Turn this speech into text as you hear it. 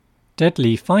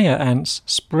deadly fire ants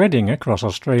spreading across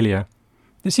Australia.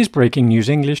 This is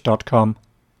breakingnewsenglish.com.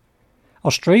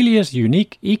 Australia's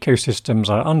unique ecosystems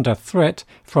are under threat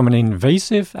from an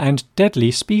invasive and deadly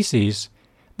species,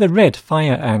 the red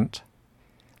fire ant.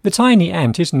 The tiny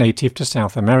ant is native to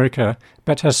South America,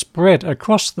 but has spread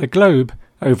across the globe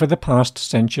over the past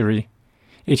century.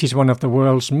 It is one of the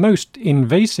world's most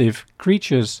invasive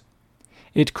creatures.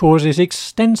 It causes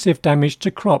extensive damage to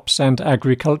crops and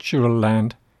agricultural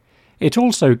land. It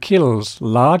also kills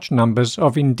large numbers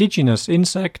of indigenous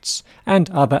insects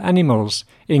and other animals,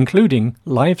 including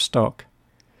livestock.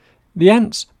 The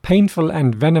ant's painful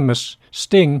and venomous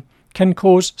sting can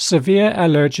cause severe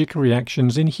allergic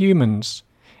reactions in humans.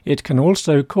 It can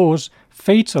also cause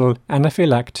fatal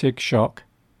anaphylactic shock.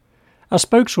 A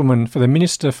spokeswoman for the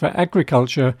Minister for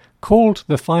Agriculture called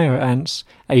the fire ants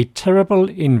a terrible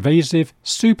invasive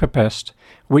superpest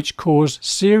which cause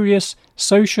serious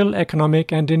social,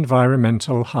 economic and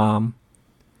environmental harm.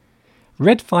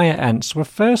 Red fire ants were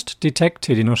first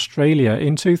detected in Australia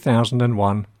in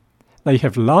 2001. They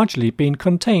have largely been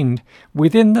contained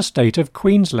within the state of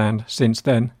Queensland since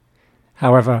then.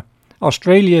 However,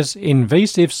 Australia's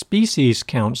Invasive Species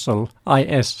Council,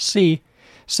 ISC,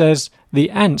 says the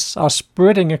ants are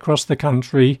spreading across the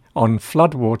country on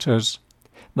floodwaters.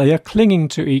 They are clinging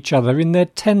to each other in their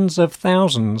tens of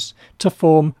thousands to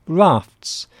form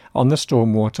rafts on the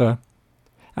stormwater.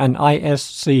 An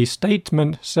ISC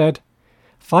statement said,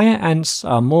 "Fire ants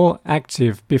are more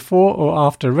active before or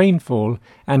after rainfall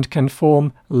and can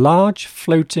form large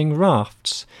floating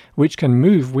rafts which can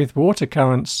move with water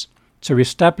currents to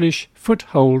establish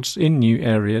footholds in new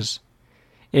areas."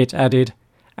 It added,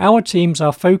 "Our teams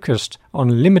are focused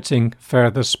on limiting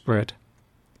further spread."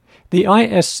 The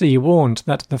ISC warned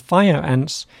that the fire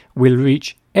ants will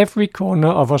reach every corner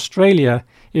of Australia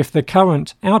if the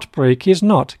current outbreak is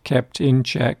not kept in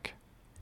check.